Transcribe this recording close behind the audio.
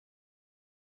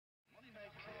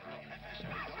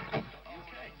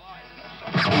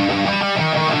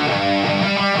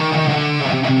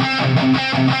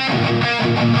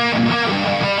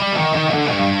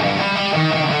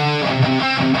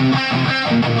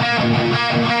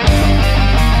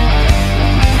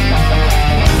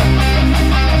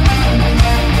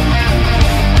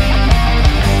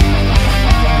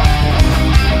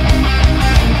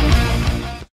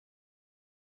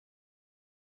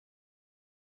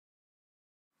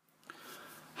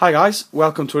Hi guys,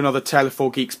 welcome to another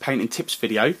T4G's painting tips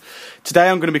video. Today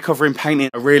I'm going to be covering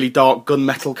painting a really dark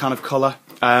gunmetal kind of colour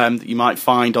that you might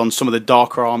find on some of the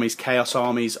darker armies, chaos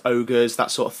armies, ogres,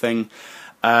 that sort of thing.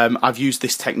 I've used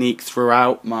this technique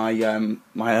throughout my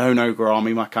my own ogre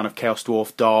army, my kind of chaos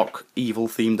dwarf, dark, evil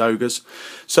themed ogres.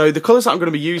 So the colours that I'm going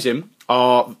to be using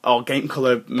are game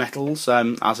colour metals,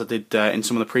 as I did in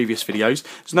some of the previous videos.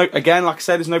 Again, like I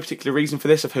said, there's no particular reason for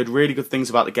this. I've heard really good things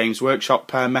about the Games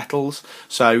Workshop metals,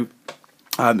 so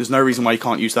there's no reason why you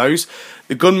can't use those.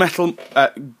 The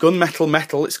gunmetal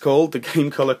metal, it's called, the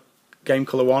game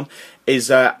colour one, is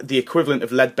the equivalent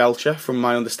of lead belcher from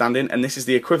my understanding, and this is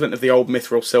the equivalent of the old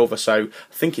mithril silver, so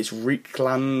I think it's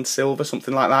Reekland silver,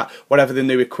 something like that, whatever the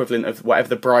new equivalent of whatever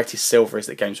the brightest silver is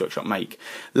that Games Workshop make.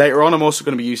 Later on I'm also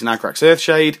going to be using Agrax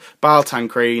Earthshade, Baltan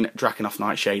Green, Drakenhof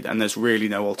Nightshade, and there's really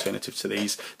no alternative to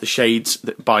these. The shades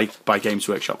that by Games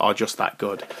Workshop are just that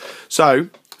good. So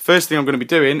first thing I'm going to be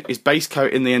doing is base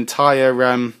coating the entire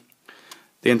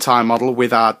model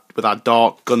with our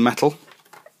dark gunmetal.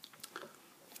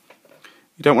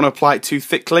 You don't want to apply it too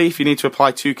thickly. If you need to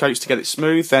apply 2 coats to get it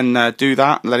smooth, then do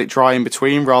that and let it dry in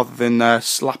between rather than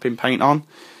slapping paint on.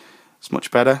 It's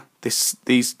much better.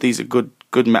 These are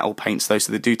good metal paints though,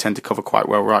 so they do tend to cover quite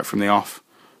well right from the off.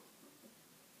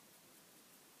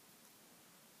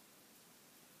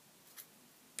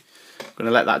 I'm going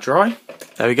to let that dry.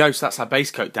 There we go, so that's our base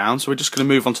coat down. So we're just going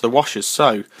to move on to the washes.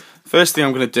 So first thing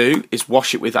I'm going to do is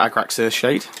wash it with Agrax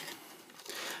Earthshade.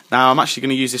 Now I'm actually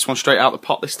going to use this one straight out the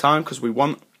pot this time because we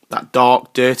want that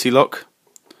dark, dirty look.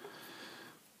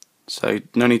 So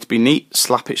no need to be neat,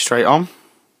 slap it straight on.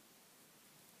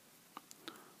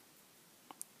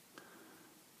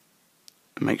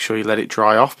 And make sure you let it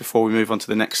dry off before we move on to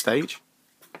the next stage.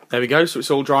 There we go, so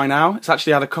it's all dry now. It's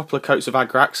actually had a couple of coats of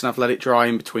Agrax and I've let it dry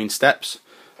in between steps.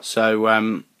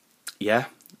 So yeah,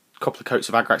 a couple of coats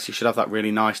of Agrax, you should have that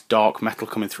really nice dark metal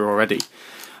coming through already.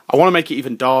 I want to make it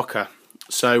even darker.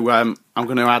 So I'm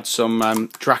going to add some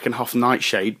Drakenhof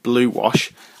Nightshade blue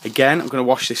wash. Again, I'm going to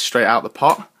wash this straight out the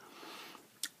pot,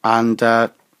 and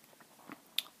you'll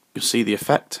see the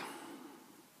effect.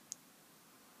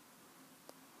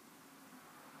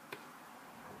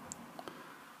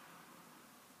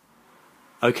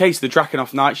 Okay, so the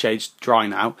Drakenhof Nightshade's dry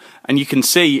now, and you can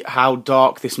see how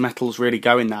dark this metal's really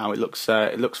going now. It looks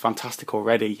fantastic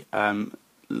already.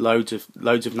 Loads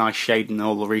of nice shade in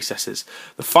all the recesses.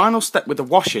 The final step with the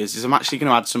washes is I'm actually going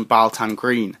to add some Baltan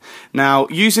Green. Now,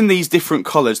 using these different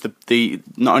colours,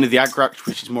 not only the Agrax,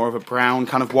 which is more of a brown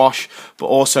kind of wash, but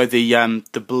also the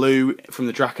blue from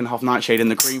the Drakenhof Nightshade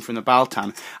and the green from the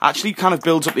Baltan, actually kind of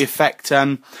builds up the effect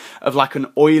of like an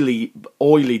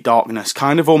oily darkness,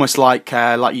 kind of almost like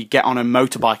you get on a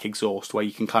motorbike exhaust, where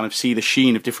you can kind of see the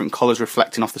sheen of different colours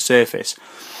reflecting off the surface.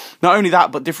 Not only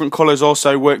that, but different colours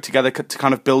also work together to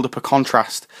kind of build up a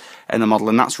contrast in the model,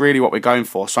 and that's really what we're going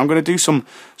for. So I'm going to do some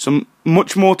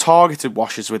much more targeted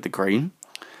washes with the green.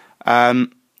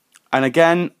 And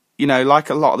again, you know, like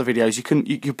a lot of the videos,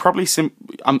 you could probably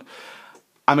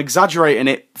I'm exaggerating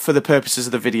it for the purposes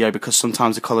of the video because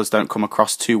sometimes the colours don't come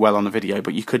across too well on the video,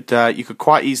 but you could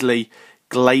quite easily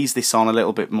glaze this on a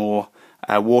little bit more.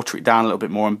 Water it down a little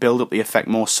bit more and build up the effect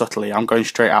more subtly. I'm going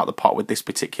straight out the pot with this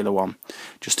particular one,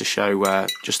 just to show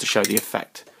the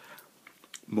effect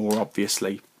more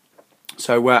obviously.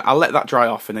 So I'll let that dry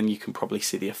off, and then you can probably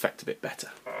see the effect a bit better.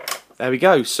 There we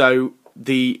go. So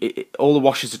all the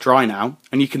washes are dry now,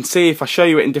 and you can see if I show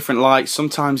you it in different lights.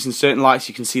 Sometimes in certain lights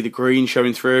you can see the green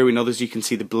showing through, in others you can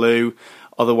see the blue.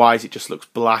 Otherwise it just looks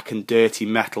black and dirty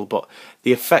metal. But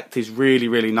the effect is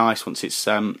really nice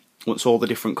once all the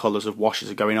different colours of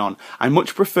washes are going on. I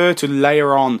much prefer to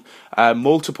layer on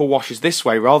multiple washes this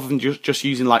way rather than just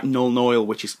using like Null Oil,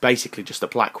 which is basically just a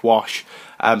black wash.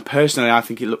 Personally, I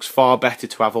think it looks far better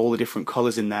to have all the different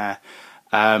colours in there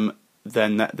than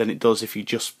it does if you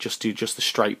just do the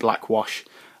straight black wash.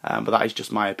 But that is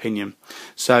just my opinion.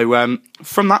 So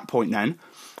from that point then,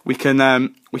 we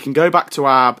can go back to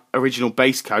our original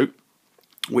base coat,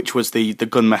 which was the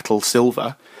gunmetal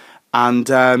silver,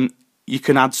 and you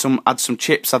can add some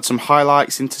chips, add some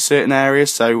highlights into certain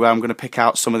areas. So I'm going to pick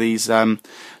out some of these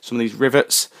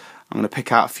rivets. I'm going to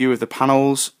pick out a few of the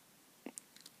panels,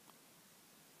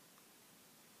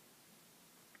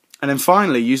 and then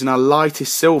finally, using our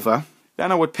lightest silver,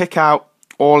 Then I would pick out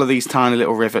all of these tiny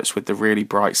little rivets with the really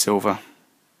bright silver.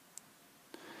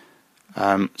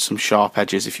 Some sharp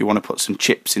edges. If you want to put some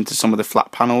chips into some of the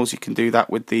flat panels, you can do that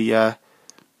with the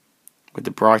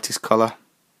brightest colour.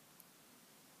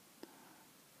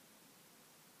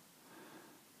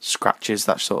 Scratches,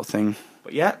 that sort of thing.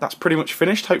 But yeah, that's pretty much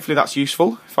finished. Hopefully that's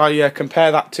useful. If I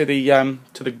compare that to the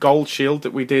gold shield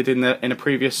that we did in a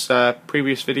previous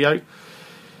video,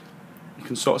 you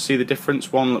can sort of see the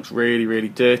difference. One looks really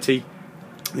dirty.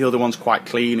 The other one's quite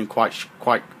clean and quite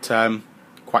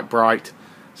bright.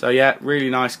 So yeah, really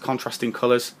nice contrasting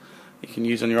colours you can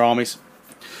use on your armies.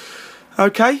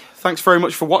 Okay, thanks very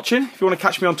much for watching. If you want to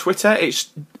catch me on Twitter,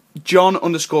 it's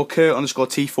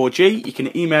John_Kurt_T4G. You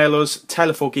can email us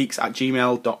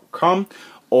taylor4geeks@gmail.com,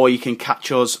 or you can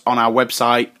catch us on our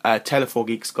website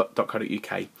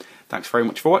taylor4geeks.co.uk. Thanks very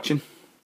much for watching.